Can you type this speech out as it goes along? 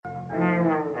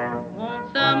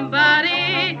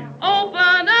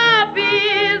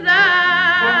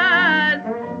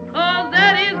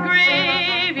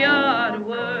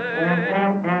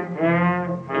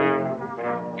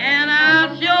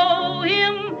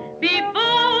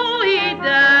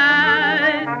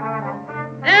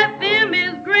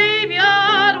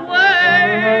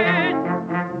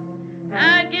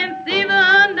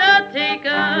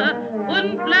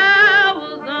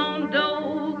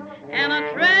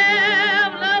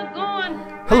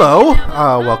Hello,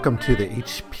 welcome to the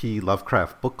H.P.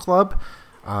 Lovecraft Book Club.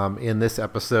 In this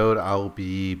episode, I'll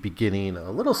be beginning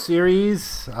a little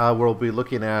series where we'll be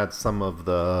looking at some of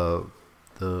the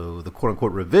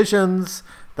quote-unquote revisions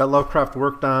that Lovecraft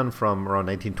worked on from around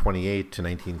 1928 to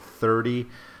 1930.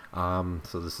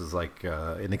 So this is like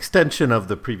an extension of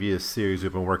the previous series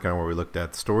we've been working on where we looked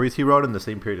at stories he wrote in the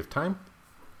same period of time.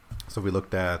 So we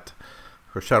looked at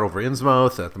Her Shadow over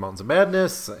Innsmouth, at the Mountains of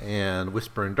Madness, and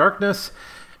Whisper in Darkness.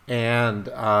 And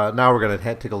now we're going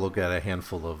to take a look at a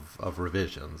handful of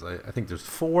revisions. I think there's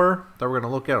 4 that we're going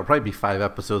to look at. It'll probably be 5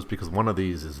 episodes because one of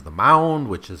these is The Mound,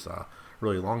 which is a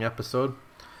really long episode,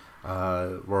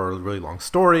 or a really long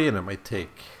story, and it might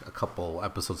take a couple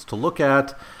episodes to look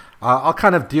at. I'll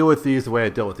kind of deal with these the way I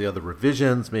dealt with the other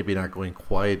revisions, maybe not going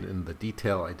quite in the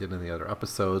detail I did in the other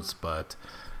episodes, but,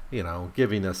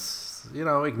 giving us,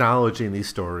 acknowledging these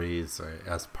stories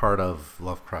as part of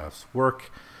Lovecraft's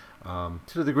work. To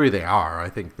the degree they are, I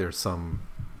think there's some,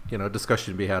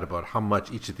 discussion to be had about how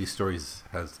much each of these stories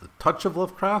has the touch of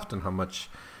Lovecraft and how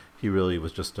much he really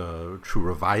was just a true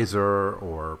reviser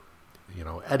or,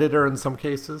 editor in some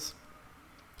cases.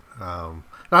 Not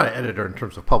an editor in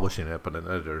terms of publishing it, but an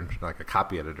editor, like a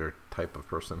copy editor type of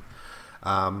person.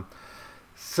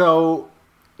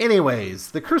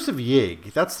 Anyways, The Curse of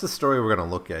Yig, that's the story we're going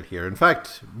to look at here. In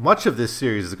fact, much of this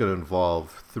series is going to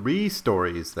involve 3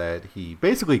 stories that he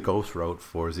basically ghost wrote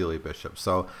for Zelia Bishop.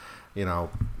 So,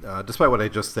 despite what I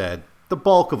just said, the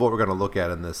bulk of what we're going to look at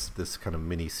in this kind of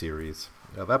mini-series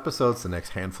of episodes, the next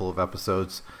handful of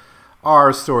episodes,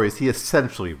 are stories he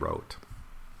essentially wrote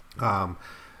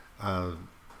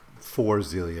for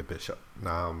Zelia Bishop.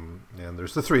 And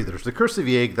there's the 3. There's The Curse of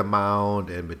Yig, The Mound,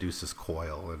 and Medusa's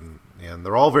Coil. And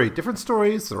they're all very different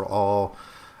stories. They're all,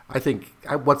 I think,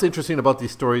 what's interesting about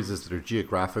these stories is they're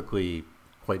geographically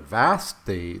quite vast.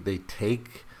 They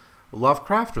take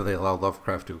Lovecraft, or they allow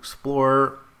Lovecraft to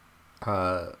explore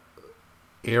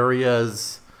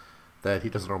areas that he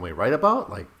doesn't normally write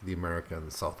about, like the American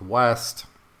Southwest,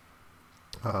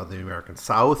 the American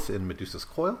South in Medusa's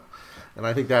Coil. And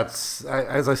I think that's,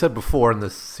 as I said before in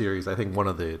this series, I think one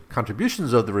of the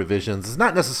contributions of the revisions is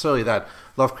not necessarily that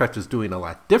Lovecraft is doing a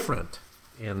lot different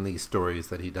in these stories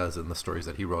that he does in the stories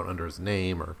that he wrote under his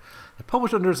name or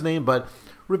published under his name, but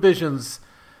the revisions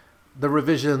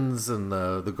and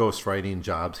the ghostwriting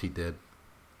jobs he did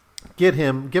give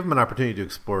him an opportunity to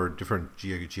explore different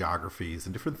geographies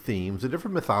and different themes and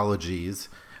different mythologies.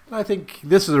 And I think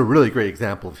this is a really great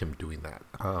example of him doing that.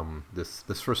 This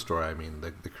first story,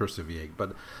 the Curse of Yig.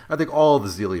 But I think all of the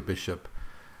Zelia Bishop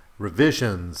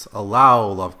revisions allow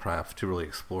Lovecraft to really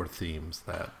explore themes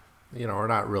that, are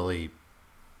not really,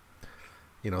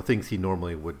 things he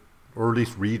normally would, or at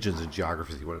least regions and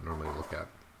geographies he wouldn't normally look at.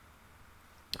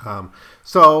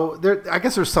 I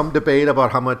guess there's some debate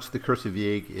about how much the Curse of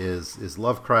Yig is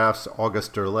Lovecraft's.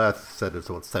 August Derleth said it's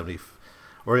about 70,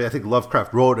 or I think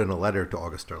Lovecraft wrote in a letter to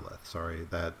August Derleth,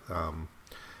 that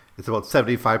it's about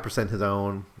 75% his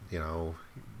own.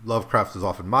 Lovecraft is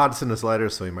often modest in his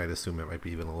letters, so you might assume it might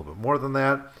be even a little bit more than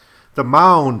that. The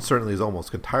Mound certainly is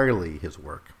almost entirely his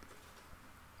work.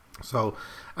 So,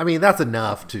 that's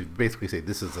enough to basically say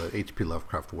this is a H.P.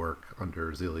 Lovecraft work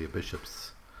under Zelia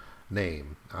Bishop's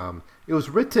name. It was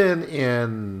written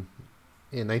in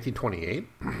 1928.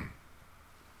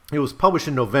 It was published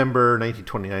in November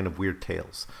 1929 of Weird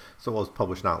Tales. So it was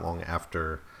published not long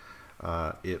after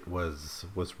it was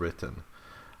written.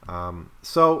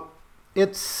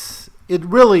 It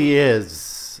really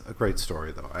is a great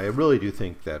story, though. I really do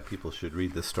think that people should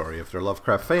read this story if they're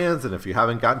Lovecraft fans, and if you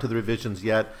haven't gotten to the revisions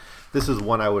yet, this is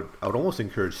one I would almost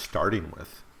encourage starting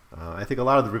with. I think a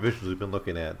lot of the revisions we've been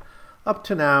looking at up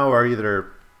to now are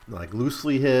either like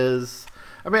loosely his.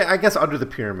 I guess Under the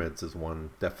Pyramids is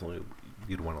one definitely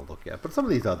you'd want to look at, but some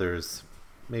of these others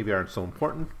maybe aren't so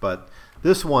important, but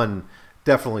this one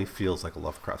definitely feels like a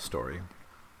Lovecraft story,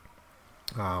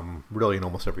 really in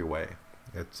almost every way.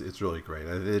 It's really great.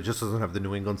 It just doesn't have the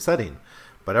New England setting,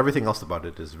 but everything else about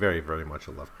it is very, very much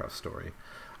a Lovecraft story,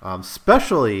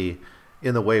 especially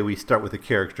in the way we start with a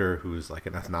character who's like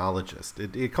an ethnologist.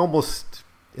 It almost,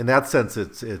 in that sense,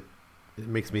 it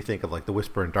makes me think of like The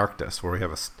Whisper in Darkness, where we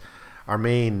have our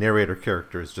main narrator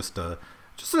character is just an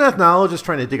ethnologist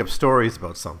trying to dig up stories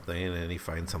about something, and he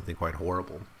finds something quite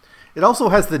horrible. It also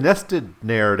has the nested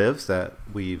narratives that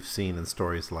we've seen in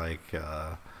stories like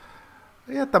The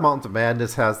Mountains of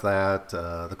Madness has that.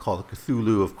 The Call of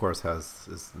Cthulhu, of course,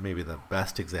 is maybe the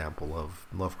best example of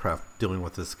Lovecraft dealing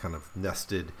with this kind of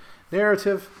nested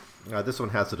narrative. This one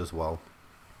has it as well.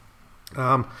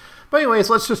 But anyways,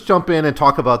 let's just jump in and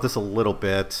talk about this a little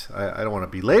bit. I don't want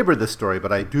to belabor this story,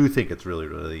 but I do think it's really,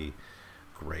 really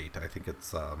great. I think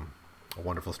it's a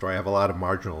wonderful story. I have a lot of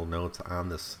marginal notes on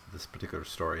this particular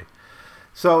story.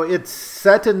 So it's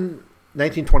set in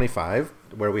 1925,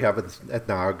 where we have an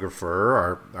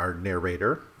ethnographer, our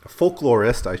narrator, a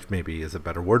folklorist, maybe is a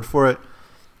better word for it,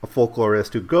 a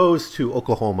folklorist who goes to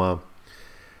Oklahoma,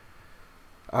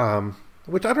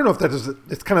 which I don't know if that is,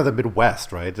 it's kind of the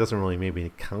Midwest, right? It doesn't really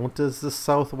maybe count as the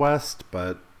Southwest,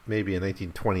 but maybe in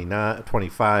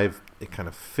 1925, it kind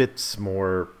of fits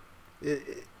more.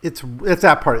 It's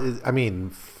that part. I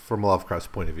mean, from Lovecraft's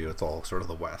point of view, it's all sort of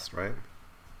the West, right?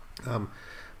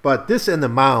 But this and the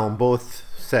Mound both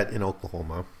set in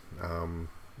Oklahoma.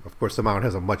 Of course, the Mound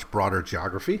has a much broader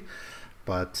geography,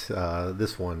 but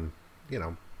this one,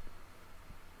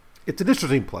 it's an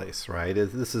interesting place, right?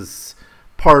 This is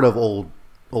part of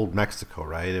old Mexico,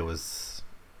 right? It was,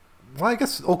 well, I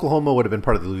guess Oklahoma would have been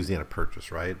part of the Louisiana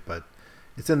Purchase, right? But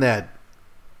it's in that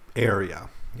area.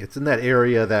 It's in that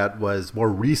area that was more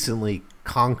recently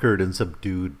conquered and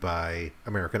subdued by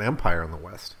American empire in the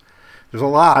West. There's a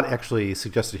lot actually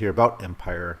suggested here about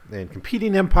empire and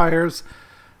competing empires,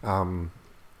 and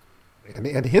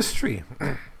history.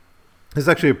 This is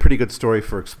actually a pretty good story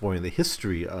for exploring the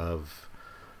history of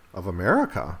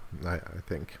America, I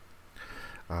think.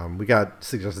 We got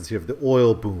suggestions here of the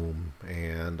oil boom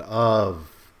and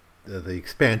of the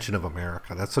expansion of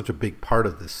America. That's such a big part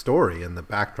of this story and the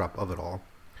backdrop of it all.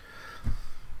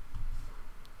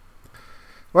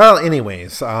 Well,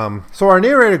 anyways, so our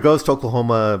narrator goes to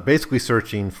Oklahoma basically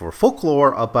searching for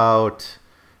folklore about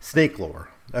snake lore,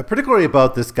 particularly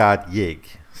about this god Yig.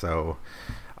 So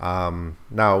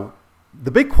now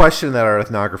the big question that our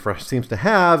ethnographer seems to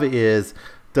have is,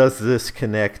 does this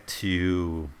connect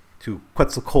to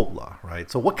Quetzalcoatl,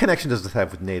 right? So what connection does this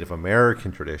have with Native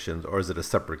American traditions, or is it a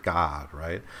separate god,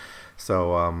 right?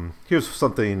 So here's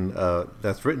something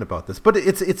that's written about this, but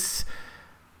it's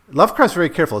Lovecraft's very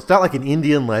careful. It's not like an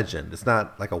Indian legend. It's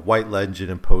not like a white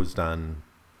legend imposed on,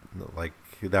 like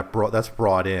that's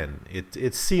brought in.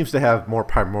 It seems to have more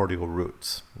primordial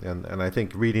roots, and I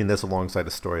think reading this alongside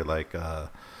a story like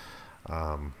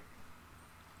Juan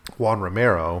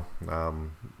Romero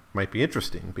might be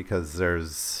interesting, because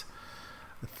there's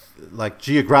like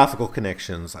geographical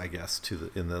connections, I guess,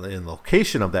 in the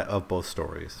location of both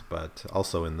stories, but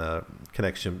also in the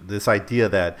connection, this idea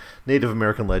that Native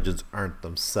American legends aren't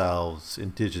themselves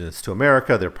indigenous to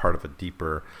America. They're part of a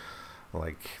deeper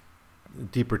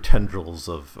tendrils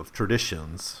of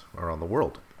traditions around the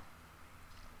world.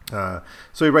 So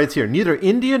he writes here, neither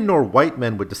Indian nor white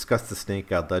men would discuss the snake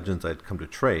god legends I'd come to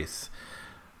trace.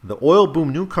 The oil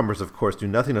boom newcomers, of course, knew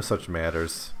nothing of such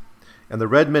matters, and the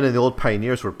red men and the old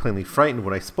pioneers were plainly frightened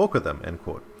when I spoke of them, end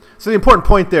quote. So the important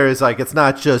point there is, like, it's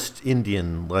not just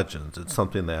Indian legends. It's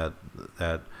something that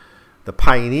the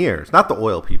pioneers, not the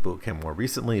oil people who came more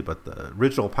recently, but the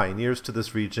original pioneers to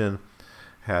this region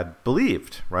had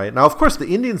believed, right? Now, of course, the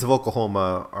Indians of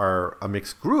Oklahoma are a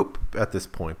mixed group at this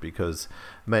point, because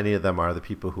many of them are the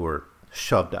people who were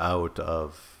shoved out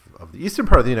of the eastern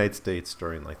part of the United States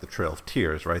during, like, the Trail of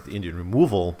Tears, right? The Indian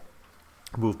removal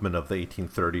movement of the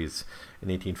 1830s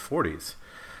and 1840s.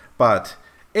 But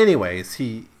anyways,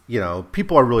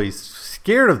 people are really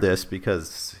scared of this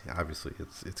because obviously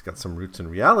it's got some roots in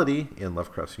reality in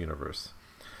Lovecraft's universe.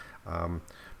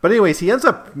 But anyways, he ends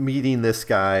up meeting this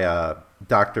guy,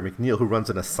 Dr. McNeil, who runs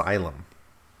an asylum,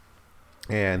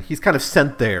 and he's kind of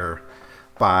sent there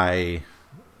by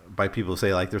people who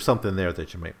say, like, there's something there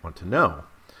that you might want to know,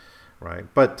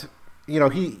 right? But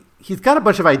he's got a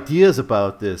bunch of ideas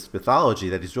about this mythology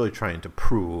that he's really trying to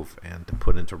prove and to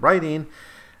put into writing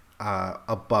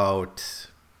about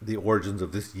the origins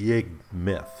of this Yig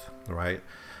myth, right?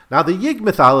 Now, the Yig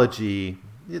mythology,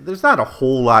 there's not a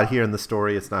whole lot here in the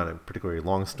story. It's not a particularly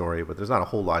long story, but there's not a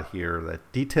whole lot here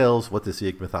that details what this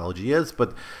Yig mythology is.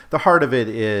 But the heart of it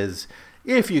is,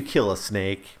 if you kill a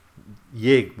snake,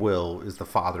 Yig is the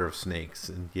father of snakes,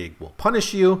 and Yig will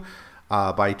punish you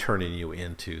by turning you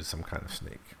into some kind of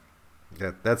snake.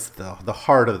 That's the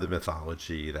heart of the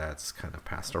mythology that's kind of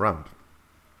passed around.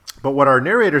 But what our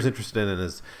narrator is interested in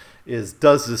is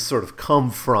does this sort of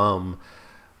come from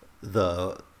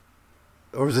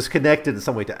or is this connected in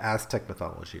some way to Aztec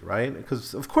mythology, right?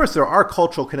 Because, of course, there are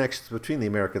cultural connections between the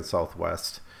American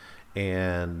Southwest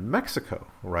and Mexico,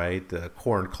 right? The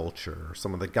corn culture,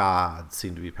 some of the gods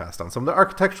seem to be passed on. Some of the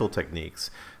architectural techniques.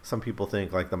 Some people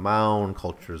think, like, the mound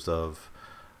cultures of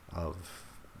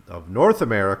North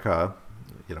America,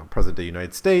 present-day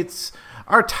United States,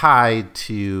 are tied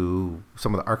to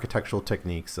some of the architectural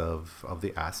techniques of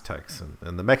the Aztecs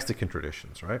and the Mexican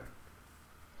traditions, right?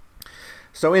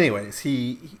 So anyways,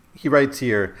 he writes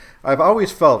here, I've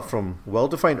always felt from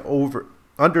well-defined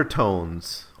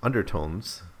undertones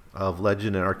of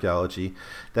legend and archaeology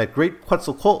that great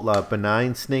Quetzalcoatl,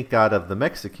 benign snake god of the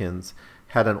Mexicans,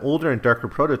 had an older and darker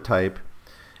prototype,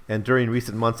 and during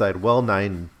recent months I had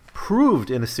well-nigh proved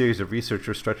in a series of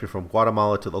researchers stretching from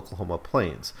Guatemala to the Oklahoma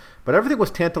plains. But everything was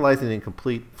tantalizing and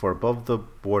incomplete, for above the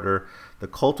border, the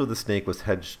cult of the snake was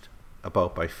hedged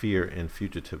about by fear and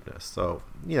fugitiveness. So,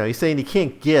 he's saying he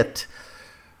can't get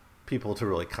people to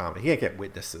really comment. He can't get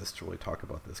witnesses to really talk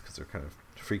about this because they're kind of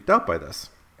freaked out by this.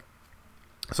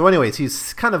 So anyways,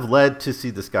 he's kind of led to see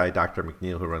this guy, Dr.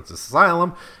 McNeil, who runs this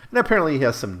asylum, and apparently he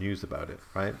has some news about it,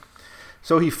 right?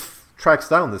 So he tracks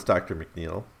down this Dr.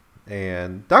 McNeil,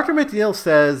 and Dr. McNeil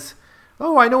says,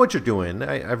 "Oh, I know what you're doing.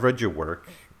 I've read your work."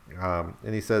 And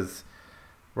he says,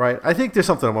 right, "I think there's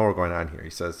something more going on here." He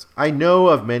says, "I know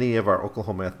of many of our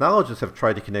Oklahoma ethnologists have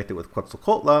tried to connect it with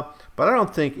Quetzalcoatl, but I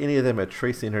don't think any of them are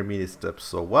tracing her media steps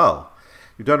so well.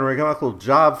 You've done a remarkable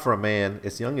job for a man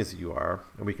as young as you are,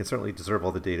 and we can certainly deserve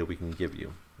all the data we can give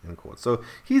you." End quote. So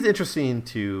he's interesting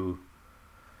to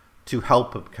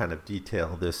help him kind of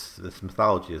detail this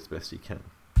mythology as best he can.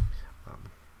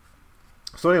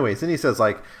 So anyways, then he says,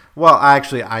 "Well,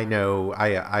 actually, I know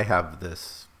I have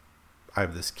this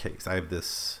case. I have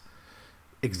this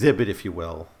exhibit, if you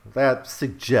will, that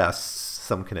suggests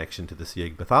some connection to this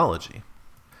Yig mythology."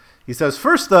 He says,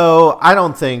 "First, though, I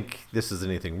don't think this is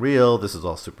anything real. This is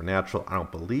all supernatural. I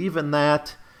don't believe in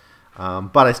that.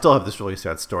 But I still have this really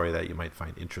sad story that you might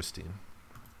find interesting."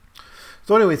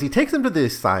 So anyways, he takes him to the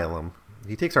asylum.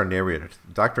 He takes our narrator,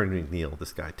 Dr. McNeil,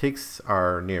 this guy, takes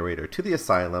our narrator to the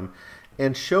asylum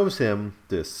and shows him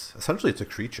this. Essentially, it's a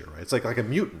creature, right? It's like a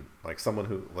mutant, like someone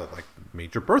who, like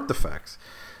major birth defects,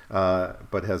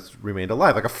 but has remained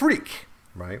alive, like a freak,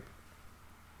 right?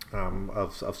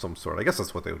 Of some sort. I guess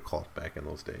that's what they would call it back in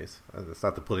those days. It's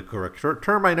not the politically correct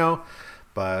term, I know,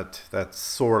 but that's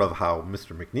sort of how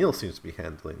Mr. McNeil seems to be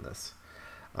handling this.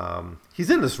 He's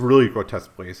in this really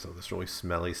grotesque place, so this really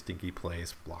smelly, stinky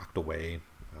place, blocked away.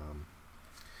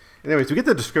 Anyways, we get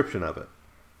the description of it.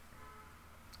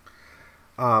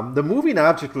 The moving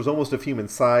object was almost of human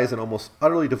size and almost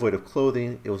utterly devoid of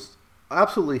clothing. It was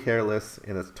absolutely hairless,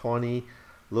 and its tawny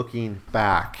looking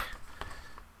back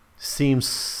seems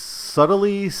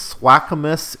subtly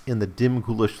squamous in the dim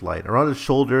ghoulish light. Around his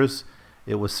shoulders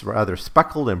it was rather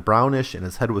speckled and brownish, and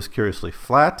his head was curiously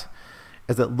flat.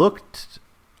 As it looked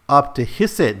up to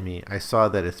hiss at me, I saw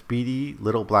that its beady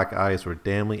little black eyes were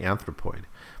damnably anthropoid,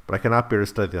 but I could not bear to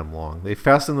study them long. They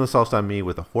fastened themselves on me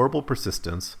with a horrible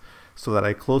persistence, so that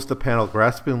I closed the panel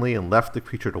graspingly and left the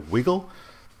creature to wiggle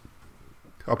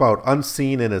about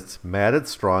unseen in its matted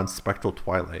straw and spectral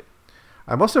twilight.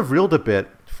 I must have reeled a bit,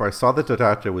 for I saw that the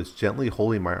doctor was gently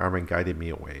holding my arm and guiding me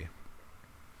away.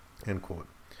 End quote.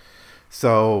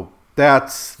 So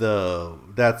that's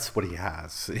what he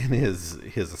has in his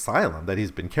asylum that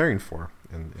he's been caring for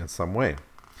in some way.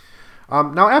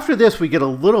 Now after this, we get a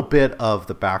little bit of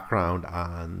the background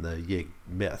on the Yig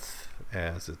myth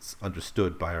as it's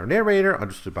understood by our narrator,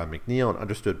 understood by McNeil, and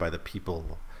understood by the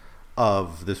people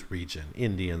of this region,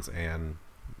 Indians and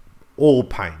old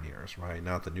pioneers, right?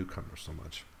 Not the newcomers so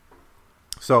much.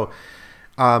 So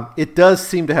it does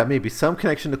seem to have maybe some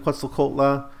connection to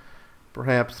Quetzalcoatl,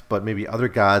 perhaps, but maybe other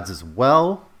gods as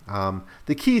well.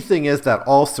 The key thing is that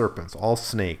all serpents, all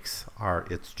snakes, are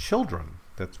its children.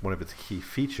 That's one of its key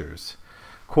features.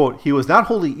 Quote, "He was not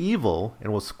wholly evil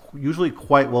and was usually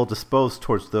quite well disposed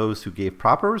towards those who gave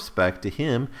proper respect to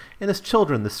him and his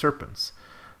children, the serpents.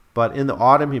 But in the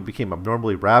autumn, he became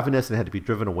abnormally ravenous and had to be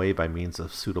driven away by means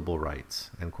of suitable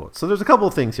rites." End quote. So there's a couple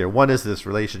of things here. One is this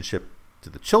relationship to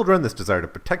the children, this desire to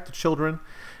protect the children,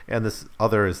 and this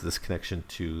other is this connection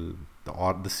to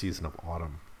the season of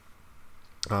autumn.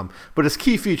 But his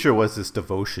key feature was this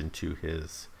devotion to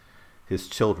his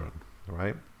children.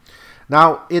 Right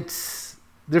now,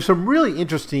 there's some really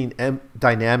interesting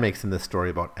dynamics in this story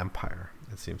about empire.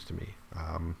 It seems to me.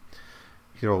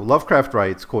 Lovecraft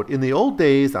writes, quote, "In the old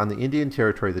days on the Indian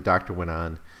territory," the doctor went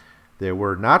on, "there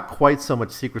were not quite so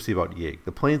much secrecy about Yig.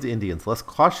 The Plains Indians, less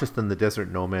cautious than the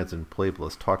desert nomads and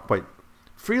Pueblos, talked quite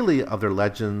freely of their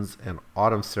legends and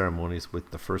autumn ceremonies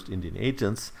with the first Indian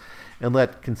agents, and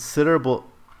let considerable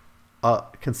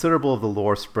of the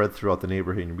lore spread throughout the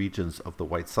neighboring regions of the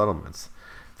white settlements.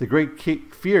 The great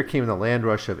fear came in the land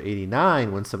rush of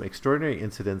 '89 when some extraordinary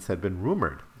incidents had been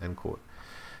rumored." End quote.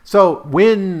 So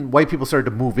when white people started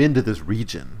to move into this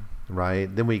region, right,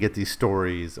 then we get these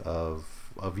stories of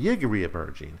Yig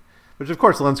re-emerging, which of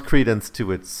course lends credence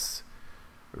to its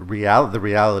the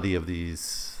reality of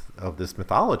this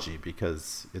mythology,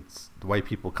 because it's the white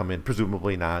people come in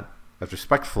presumably not as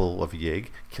respectful of Yig,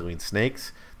 killing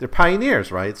snakes. they're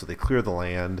pioneers, right? So they clear the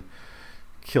land,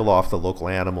 kill off the local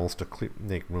animals to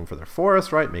make room for their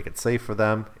forest, right? Make it safe for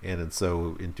them, and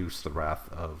so induce the wrath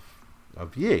of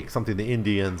Yig, something the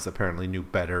Indians apparently knew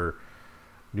better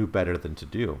than to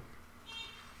do.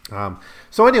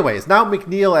 So anyways, now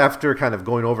McNeill, after kind of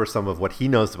going over some of what he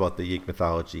knows about the Yig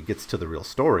mythology, gets to the real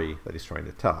story that he's trying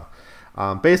to tell.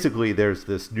 Basically, there's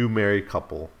this new married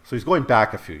couple. So he's going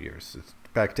back a few years. It's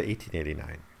back to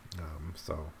 1889.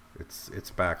 So it's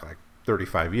back like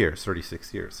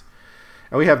 36 years.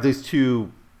 And we have this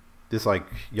like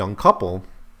young couple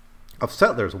of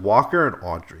settlers, Walker and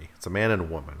Audrey. It's a man and a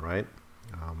woman, right?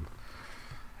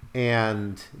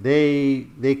 And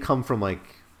they come from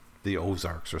like the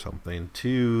Ozarks or something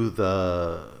to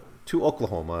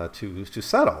Oklahoma to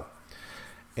settle.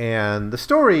 And the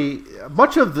story,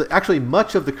 much of the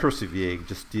Curse of Yig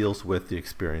just deals with the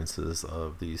experiences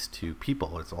of these two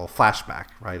people. It's all flashback,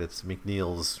 right? It's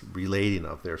McNeill's relating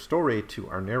of their story to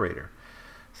our narrator.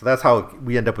 So that's how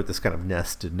we end up with this kind of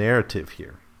nested narrative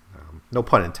here. No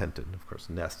pun intended. Of course,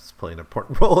 Nest is playing an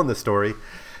important role in the story,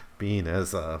 being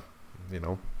as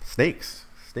snakes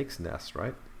nest,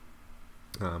 right?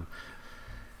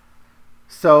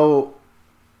 So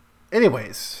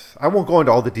anyways, I won't go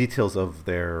into all the details of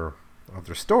their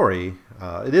story.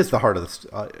 It is the heart of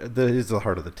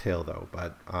the tale, though.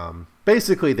 But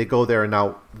basically, they go there, and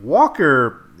now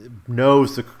Walker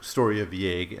knows the story of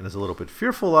Yig and is a little bit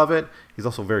fearful of it. He's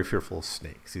also very fearful of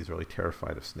snakes. He's really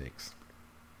terrified of snakes.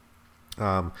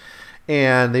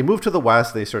 And they move to the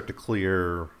west. They start to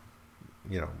clear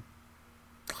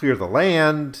the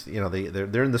land.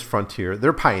 They're in this frontier.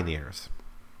 They're pioneers.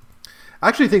 I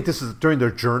actually think this is during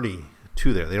their journey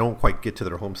to there. They don't quite get to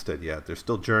their homestead yet. They're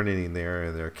still journeying there,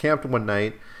 and they're camped one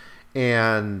night,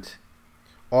 and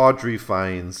Audrey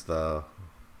finds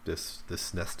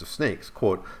this nest of snakes.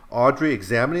 Quote, Audrey,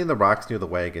 examining the rocks near the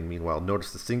wagon, meanwhile,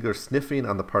 noticed a singular sniffing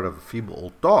on the part of a feeble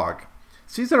old dog.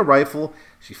 Seizing a rifle,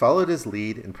 she followed his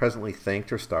lead and presently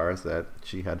thanked her stars that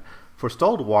she had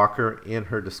forestalled Walker in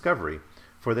her discovery,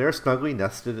 for there, snugly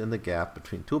nested in the gap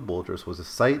between two boulders, was a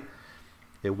sight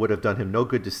it would have done him no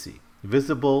good to see.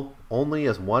 Visible only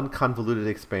as one convoluted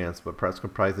expanse, but perhaps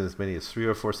comprising as many as 3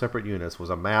 or 4 separate units, was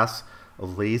a mass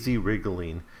of lazy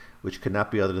wriggling, which could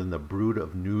not be other than the brood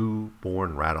of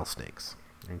newborn rattlesnakes.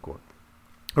 End quote.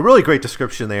 A really great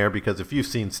description there, because if you've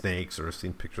seen snakes or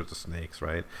seen pictures of snakes,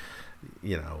 right,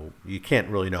 you can't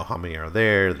really know how many are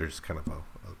there. They're just kind of a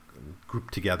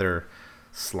grouped together,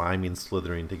 sliming,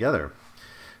 slithering together.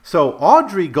 So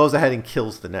Audrey goes ahead and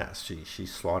kills the nest. She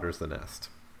slaughters the nest,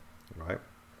 right?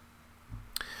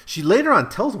 She later on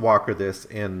tells Walker this,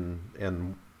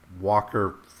 and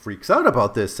Walker freaks out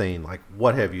about this, saying, like,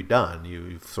 what have you done?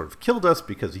 You've sort of killed us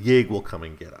because Yig will come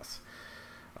and get us.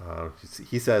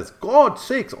 He says, God's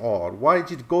sakes, Aud, why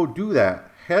did you go do that?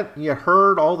 Hadn't you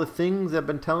heard all the things I've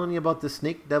been telling you about the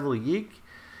snake devil Yig?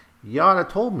 You ought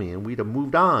to told me, and we'd have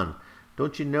moved on.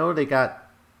 Don't you know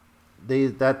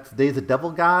they's a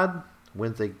devil god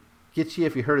when they get you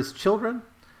if you hurt his children?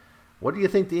 What do you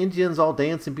think the Indians all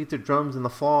dance and beat their drums in the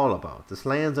fall about? This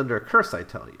land's under a curse, I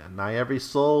tell you. Nigh every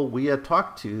soul we have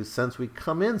talked to since we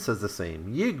come in says the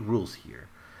same. Yig rules here.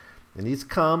 And he's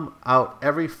come out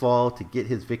every fall to get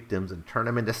his victims and turn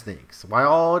them into snakes. Why,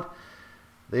 Aud,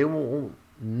 they won't,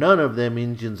 none of them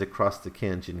Indians across the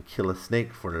canyon kill a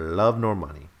snake for love nor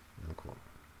money.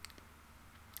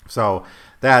 So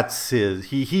that's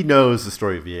he knows the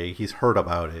story of Yig. He's heard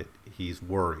about it. He's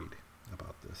worried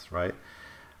about this, right?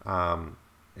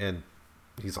 And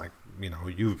he's like,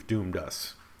 you've doomed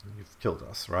us. You've killed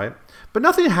us, right? But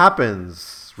nothing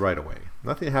happens right away.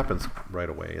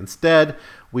 Instead,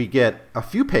 we get a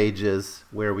few pages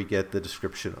where we get the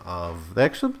description of the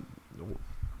actual,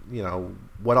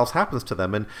 what else happens to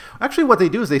them. And actually what they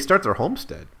do is they start their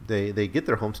homestead. They get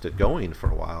their homestead going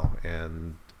for a while,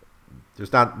 and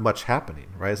there's not much happening,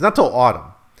 right? It's not till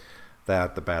autumn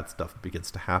that the bad stuff begins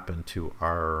to happen to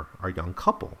our young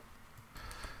couple.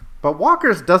 But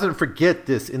Walker doesn't forget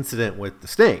this incident with the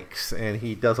snakes, and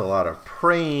he does a lot of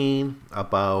praying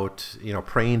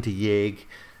praying to Yig.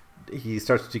 He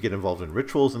starts to get involved in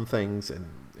rituals and things,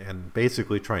 and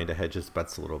basically trying to hedge his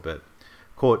bets a little bit.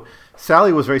 Quote,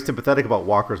 Sally was very sympathetic about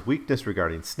Walker's weakness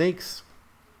regarding snakes,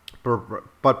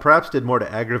 but perhaps did more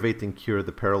to aggravate than cure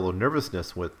the parallel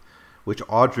nervousness which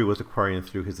Audrey was acquiring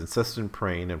through his incessant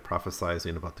praying and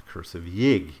prophesying about the curse of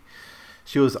Yig.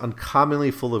 She was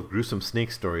uncommonly full of gruesome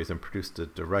snake stories and produced a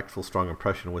direct, full, strong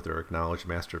impression with her acknowledged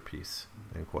masterpiece.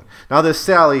 End quote. Now, this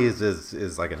Sally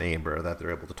is like a neighbor that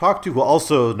they're able to talk to, who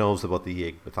also knows about the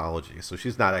Yig mythology. So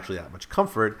she's not actually that much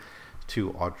comfort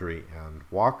to Audrey and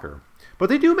Walker. But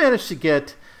they do manage to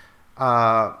get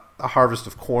a harvest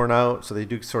of corn out, so they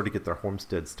do sort of get their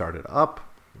homestead started up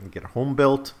and get a home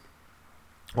built.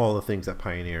 All the things that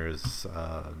pioneers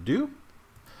do.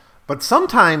 But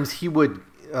sometimes he would,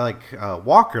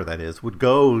 Walker, that is, would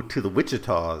go to the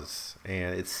Wichitas,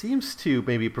 and it seems to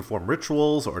maybe perform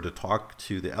rituals or to talk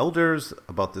to the elders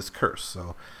about this curse.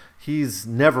 So he's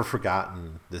never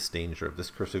forgotten this danger of this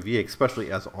curse of Yig,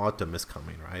 especially as autumn is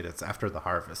coming, right? It's after the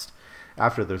harvest.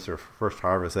 After there's their first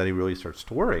harvest that he really starts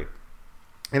to worry.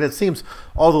 And it seems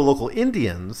all the local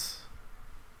Indians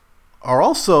are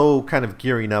also kind of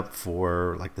gearing up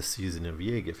for like the season of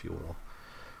Yig, if you will.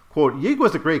 Quote, Yig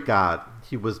was a great god.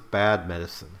 He was bad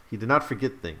medicine. He did not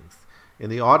forget things. In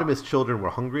the autumn his children were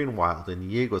hungry and wild, and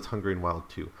Yig was hungry and wild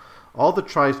too. All the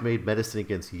tribes made medicine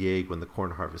against Yig when the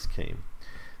corn harvest came.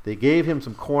 They gave him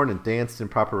some corn and danced in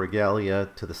proper regalia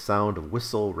to the sound of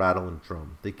whistle, rattle, and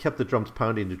drum. They kept the drums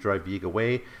pounding to drive Yig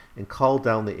away and called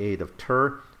down the aid of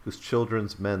Tur, whose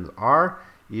children's men are,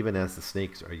 even as the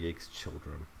snakes are Yig's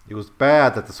children. It was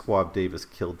bad that the squab Davis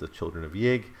killed the children of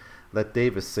Yig. Let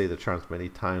Davis say the charms many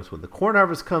times. When the corn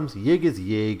harvest comes, Yig is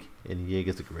Yig, and Yig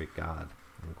is a great god.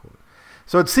 Unquote.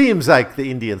 So it seems like the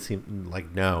Indians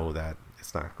know that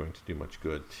it's not going to do much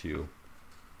good to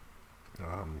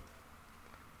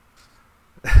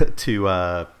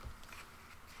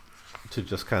to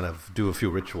just kind of do a few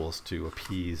rituals to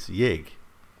appease Yig.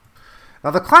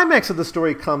 Now, the climax of the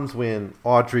story comes when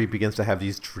Audrey begins to have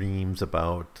these dreams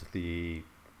about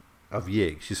of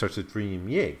Yig. She starts to dream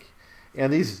Yig.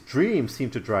 And these dreams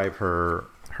seem to drive her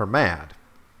mad,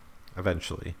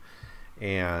 eventually.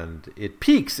 And it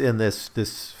peaks in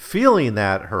this feeling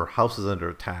that her house is under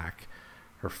attack.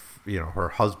 Her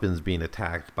husband's being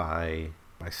attacked by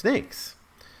snakes,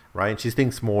 right? And she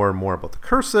thinks more and more about the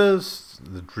curses.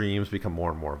 The dreams become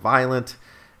more and more violent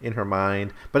in her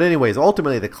mind. But anyways,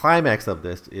 ultimately the climax of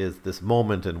this is this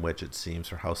moment in which it seems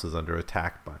her house is under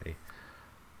attack by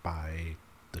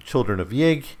the children of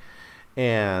Yig,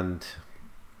 and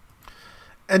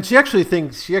she actually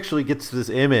gets to this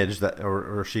image that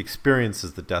or she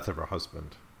experiences the death of her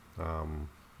husband,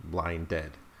 lying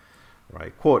dead,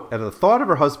 right? Quote, at the thought of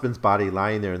her husband's body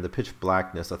lying there in the pitch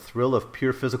blackness, a thrill of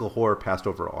pure physical horror passed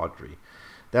over Audrey.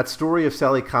 That story of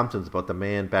Sally Compton's about the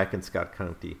man back in Scott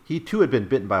County. He too had been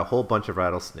bitten by a whole bunch of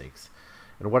rattlesnakes.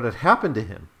 And what had happened to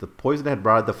him? The poison had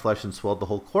rotted the flesh and swelled the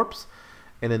whole corpse,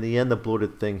 and in the end the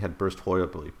bloated thing had burst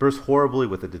horribly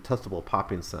with a detestable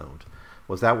popping sound.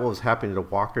 Was that what was happening to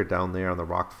Walker down there on the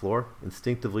rock floor?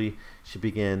 Instinctively,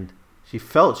 she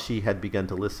felt she had begun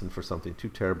to listen for something too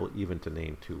terrible even to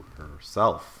name to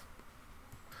herself.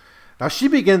 Now she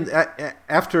begins,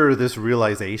 after this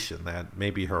realization that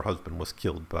maybe her husband was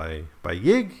killed by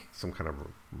Yig, some kind of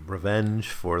revenge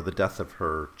for the death of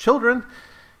her children,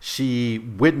 she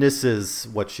witnesses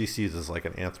what she sees as like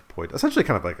an anthropoid, essentially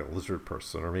kind of like a lizard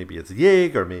person, or maybe it's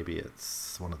Yig, or maybe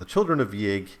it's one of the children of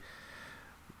Yig,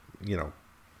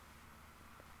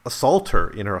 assault her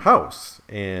in her house,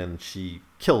 and she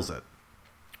kills it,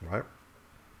 right?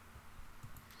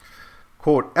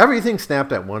 Quote, everything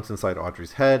snapped at once inside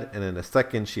Audrey's head, and in a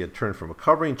second she had turned from a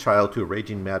covering child to a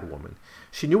raging mad woman.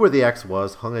 She knew where the axe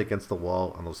was, hung against the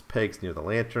wall on those pegs near the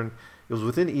lantern. It was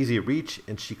within easy reach,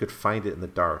 and she could find it in the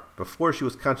dark. Before she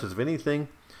was conscious of anything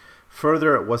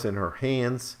further, it was in her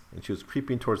hands, and she was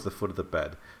creeping towards the foot of the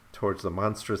bed, towards the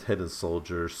monstrous head and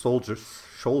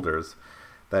shoulders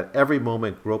that every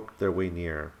moment groped their way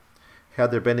near.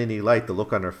 Had there been any light, the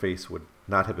look on her face would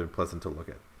not have been pleasant to look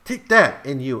at. Take that,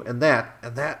 and you, and that,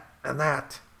 and that, and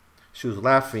that. She was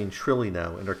laughing shrilly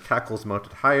now, and her cackles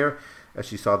mounted higher as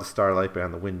she saw the starlight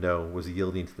beyond the window was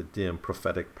yielding to the dim,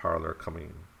 prophetic pallor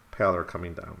coming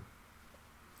down.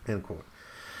 End quote.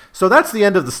 So that's the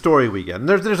end of the story we get. And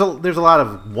there's a lot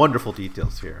of wonderful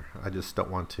details here. I just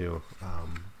don't want to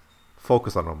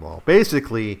focus on them all.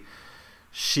 Basically,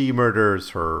 she murders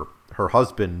her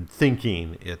husband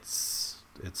thinking it's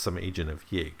some agent of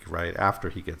Yig, right,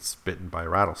 after he gets bitten by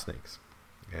rattlesnakes.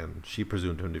 And she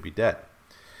presumed him to be dead.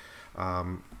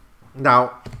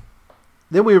 Now,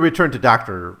 then we return to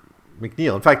Dr.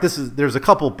 McNeil. In fact, there's a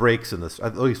couple breaks in this,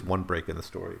 at least one break in the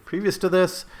story. Previous to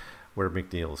this, where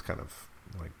McNeil is kind of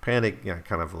like panicked,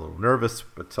 kind of a little nervous,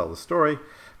 but tell the story.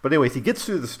 But anyways, he gets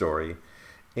through the story,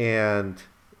 and,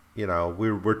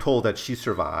 we're told that she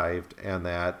survived and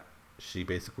that she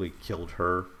basically killed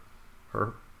her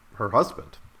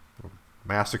husband,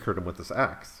 massacred him with this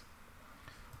axe.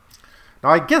 Now,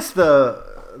 I guess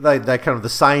that kind of the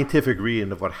scientific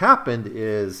reading of what happened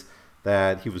is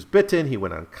that he was bitten, he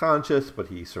went unconscious, but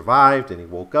he survived and he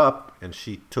woke up, and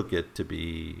she took it to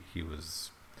be he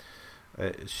was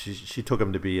she took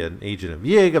him to be an agent of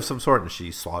Yig of some sort, and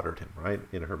she slaughtered him, right,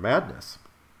 in her madness,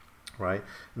 right?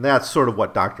 And that's sort of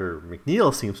what Dr.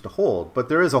 McNeil seems to hold. But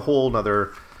there is a whole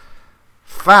other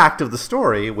fact of the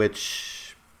story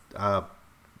which, kind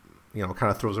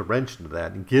of throws a wrench into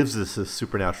that and gives us a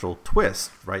supernatural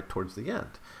twist right towards the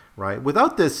end, right?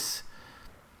 Without this,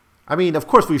 I mean, of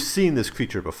course, we've seen this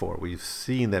creature before. We've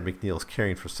seen that McNeil's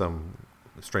caring for some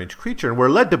strange creature, and we're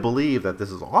led to believe that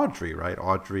this is Audrey, right?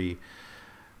 Audrey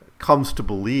comes to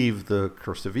believe the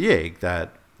curse of Yig,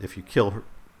 that if you kill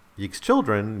Yig's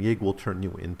children, Yig will turn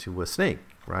you into a snake,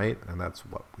 right? And that's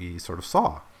what we sort of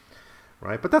saw,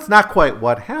 right? But that's not quite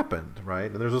what happened,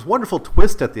 right? And there's this wonderful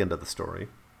twist at the end of the story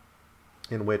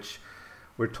in which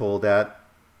we're told that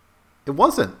it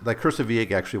wasn't. The curse of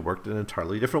Yig actually worked in an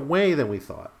entirely different way than we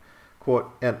thought.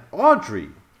 Quote, and Audrey,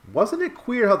 wasn't it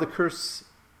queer how the curse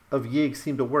of Yig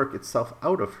seemed to work itself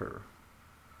out of her?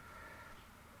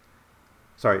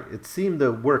 Sorry, it seemed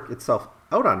to work itself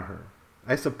out on her.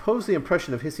 I suppose the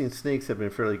impression of hissing snakes had been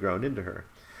fairly ground into her.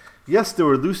 Yes, there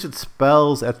were lucid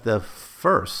spells at the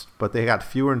first, but they got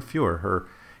fewer and fewer. Her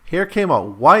hair came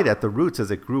out white at the roots as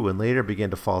it grew and later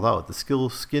began to fall out. The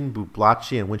skin grew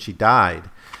blotchy, and when she died,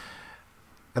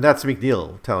 and that's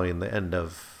McNeil telling the end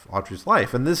of Audrey's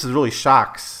life. And this really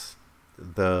shocks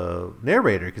the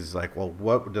narrator because he's like, well,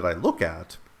 what did I look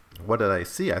at? What did I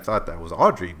see? I thought that was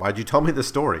Audrey. Why'd you tell me this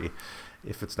story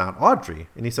if it's not Audrey?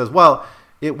 And he says, well,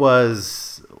 it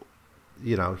was,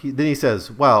 then he says,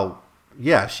 well,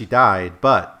 yeah, she died,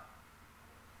 but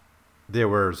there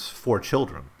was 4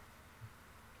 children.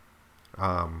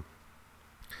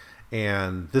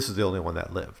 And this is the only one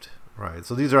that lived, right?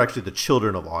 So these are actually the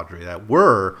children of Audrey that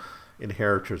were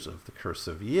inheritors of the curse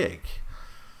of Yig.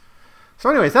 So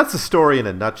anyways, that's the story in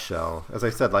a nutshell. As I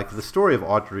said, like the story of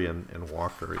Audrey and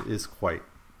Walker is quite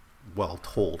well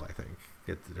told, I think.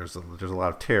 There's a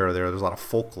lot of terror there. There's a lot of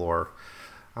folklore.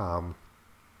 And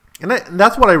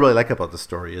that's what I really like about the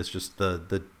story is just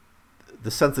the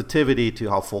sensitivity to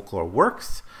how folklore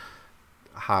works,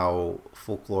 how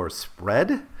folklore is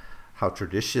spread, how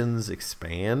traditions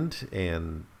expand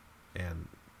and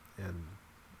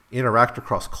interact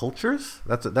across cultures.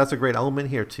 That's a great element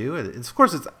here too. Of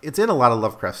course, it's in a lot of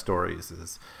Lovecraft stories.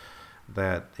 Is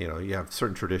that you have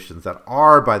certain traditions that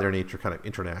are by their nature kind of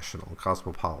international and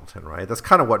cosmopolitan, right? That's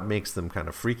kind of what makes them kind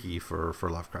of freaky for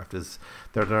Lovecraft is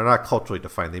they're not culturally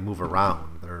defined. They move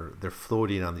around. They're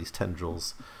floating on these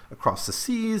tendrils across the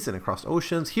seas and across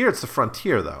oceans. Here it's the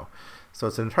frontier though, so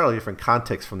it's an entirely different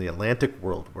context from the Atlantic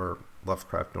world where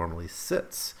Lovecraft normally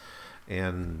sits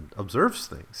and observes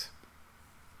things.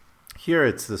 Here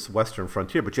it's this western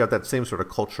frontier, but you have that same sort of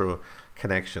cultural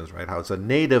connections, right? How it's a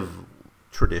native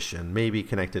tradition, maybe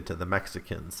connected to the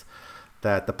Mexicans,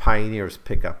 that the pioneers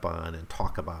pick up on and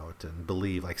talk about and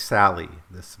believe, like Sally,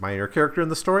 this minor character in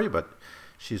the story, but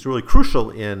she's really crucial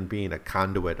in being a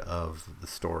conduit of the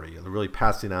story, and really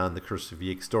passing on the Curse of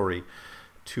Yig story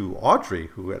to Audrey,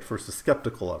 who at first is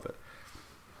skeptical of it.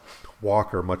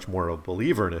 Walker, much more of a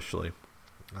believer initially.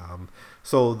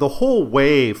 So the whole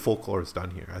way folklore is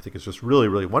done here, I think, is just really,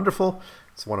 really wonderful.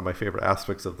 It's one of my favorite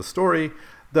aspects of the story.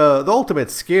 The ultimate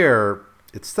scare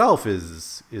itself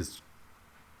is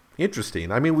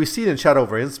interesting. I mean, we see it in Shadow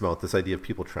over Innsmouth, this idea of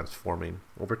people transforming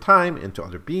over time into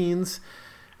other beings.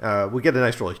 We get a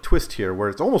nice really twist here where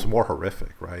it's almost more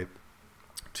horrific, right?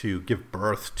 To give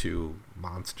birth to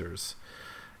monsters.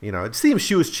 It seems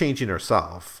she was changing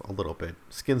herself a little bit.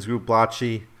 Skins grew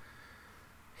blotchy,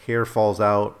 hair falls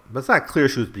out, but it's not clear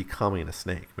she was becoming a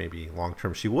snake. Maybe long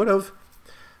term she would have.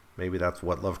 Maybe that's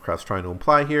what Lovecraft's trying to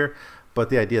imply here. But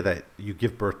the idea that you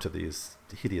give birth to these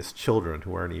hideous children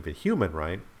who aren't even human,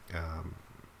 right?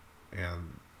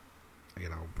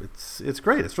 It's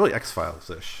great. It's really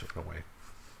X-Files-ish in a way.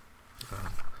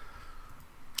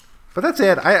 But that's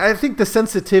it. I think the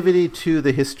sensitivity to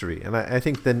the history, and I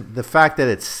think the fact that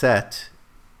it's set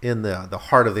in the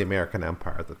heart of the American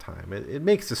Empire at the time, it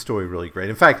makes the story really great.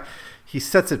 In fact, he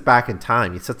sets it back in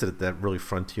time. He sets it at that really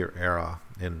frontier era,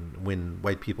 and when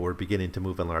white people were beginning to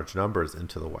move in large numbers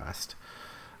into the West.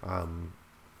 And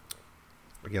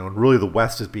really the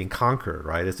West is being conquered,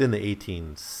 right? It's in the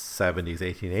 1870s,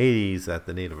 1880s that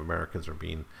the Native Americans are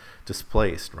being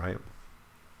displaced, right?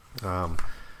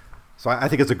 So I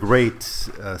think it's a great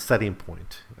setting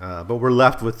point. But we're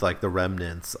left with like the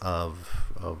remnants of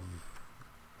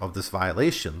this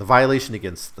violation. The violation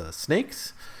against the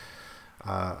snakes,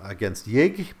 against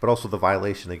Yig, but also the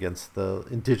violation against the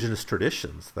indigenous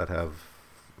traditions that have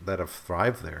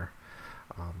thrived there.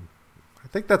 I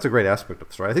think that's a great aspect of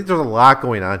the story. I think there's a lot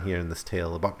going on here in this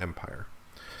tale about empire.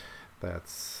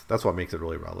 That's what makes it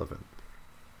really relevant.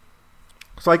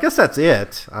 So I guess that's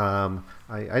it. I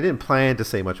didn't plan to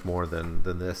say much more than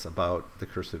this about the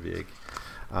Curse of Yig,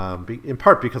 in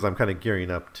part because I'm kind of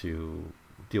gearing up to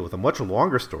deal with a much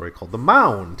longer story called The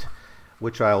Mound,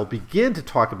 which I'll begin to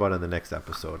talk about in the next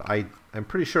episode. I'm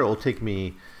pretty sure it will take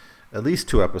me at least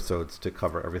 2 episodes to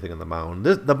cover everything in The Mound.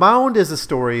 The Mound is a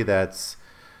story that's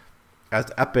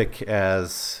as epic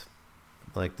as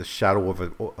like The Shadow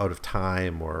Out of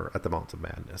Time or At the Mountains of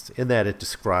Madness, in that it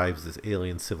describes this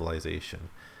alien civilization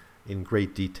in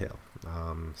great detail.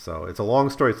 So it's a long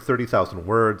story. It's 30,000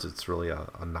 words. It's really a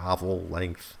novel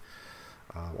length,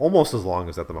 almost as long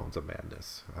as At the Mountains of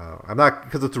Madness. I'm not,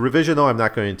 because it's a revision though, I'm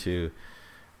not going to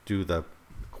do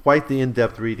quite the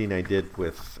in-depth reading I did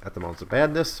with At the Mountains of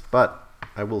Madness, but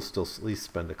I will still at least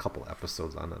spend a couple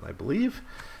episodes on it, I believe.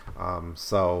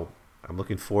 So I'm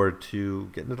looking forward to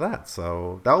getting to that.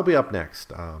 So that will be up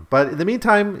next. But in the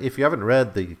meantime, if you haven't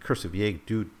read The Curse of Yig,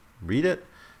 do read it.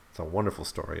 It's a wonderful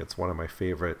story. It's one of my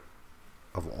favorite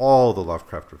of all the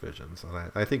Lovecraft revisions.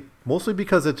 And I think mostly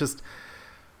because it just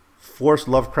forced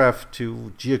Lovecraft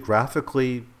to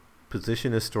geographically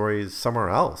position his stories somewhere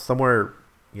else, somewhere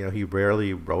he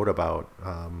rarely wrote about.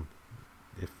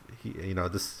 If he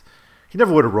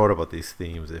never would have wrote about these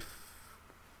themes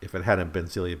if it hadn't been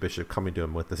Zelia Bishop coming to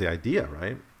him with this idea,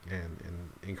 right, and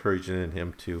encouraging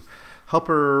him to help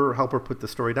her put the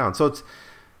story down. So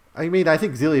I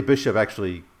think Zelia Bishop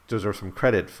actually deserves some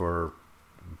credit for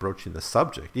broaching the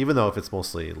subject, even though if it's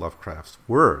mostly Lovecraft's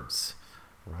words,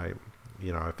 right?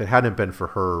 If it hadn't been for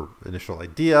her initial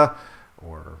idea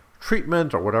or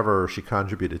treatment or whatever she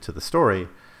contributed to the story,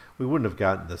 we wouldn't have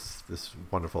gotten this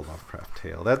wonderful Lovecraft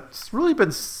tale. That's really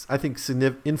been, I think,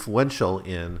 influential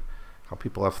in how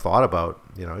people have thought about,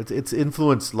 it's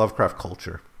influenced Lovecraft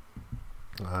culture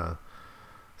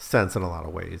sense in a lot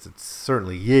of ways. It's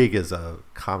certainly, Yig is a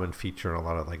common feature in a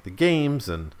lot of like the games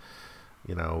and,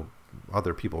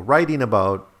 other people writing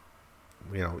about,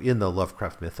 in the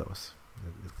Lovecraft mythos.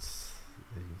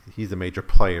 He's a major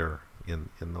player in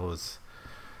those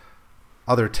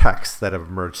other texts that have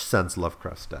emerged since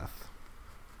Lovecraft's death.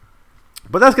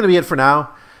 But that's going to be it for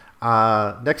now.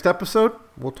 Next episode,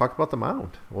 we'll talk about The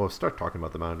Mound. We'll start talking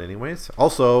about The Mound anyways.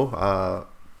 Also,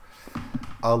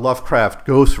 a Lovecraft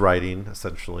ghostwriting,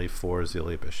 essentially, for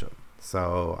Zelia Bishop.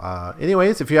 So,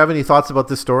 anyways, if you have any thoughts about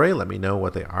this story, let me know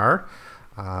what they are.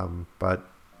 But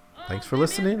thanks for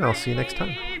listening, and I'll see you next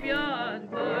time.